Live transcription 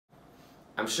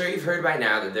I'm sure you've heard by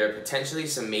now that there are potentially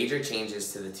some major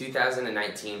changes to the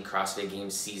 2019 CrossFit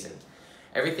Games season.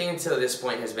 Everything until this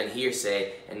point has been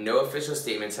hearsay and no official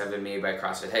statements have been made by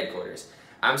CrossFit headquarters.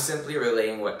 I'm simply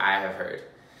relaying what I have heard.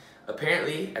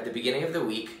 Apparently, at the beginning of the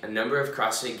week, a number of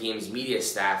CrossFit Games media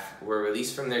staff were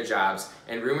released from their jobs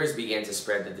and rumors began to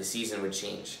spread that the season would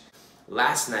change.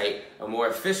 Last night, a more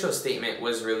official statement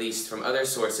was released from other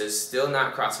sources, still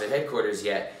not CrossFit headquarters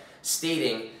yet,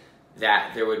 stating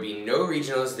that there would be no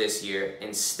regionals this year.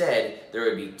 Instead, there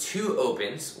would be 2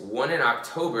 opens, one in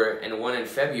October and one in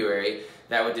February,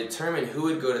 that would determine who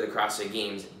would go to the CrossFit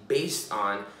Games based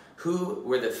on who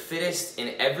were the fittest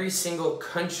in every single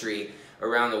country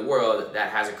around the world that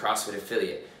has a CrossFit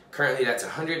affiliate. Currently, that's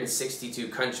 162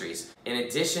 countries. In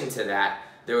addition to that,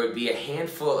 there would be a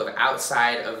handful of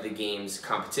outside of the Games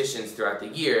competitions throughout the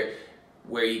year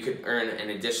where you could earn an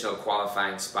additional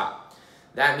qualifying spot.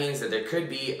 That means that there could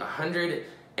be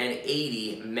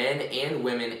 180 men and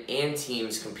women and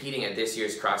teams competing at this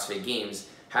year's CrossFit Games,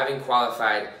 having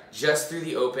qualified just through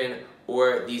the Open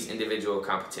or these individual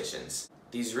competitions.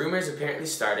 These rumors apparently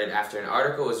started after an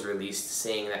article was released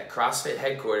saying that CrossFit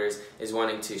headquarters is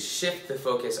wanting to shift the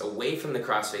focus away from the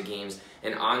CrossFit Games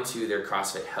and onto their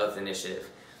CrossFit Health initiative.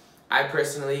 I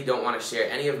personally don't want to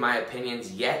share any of my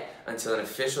opinions yet until an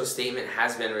official statement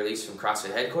has been released from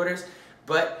CrossFit headquarters,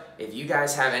 but if you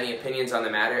guys have any opinions on the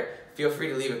matter, feel free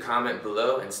to leave a comment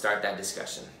below and start that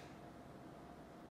discussion.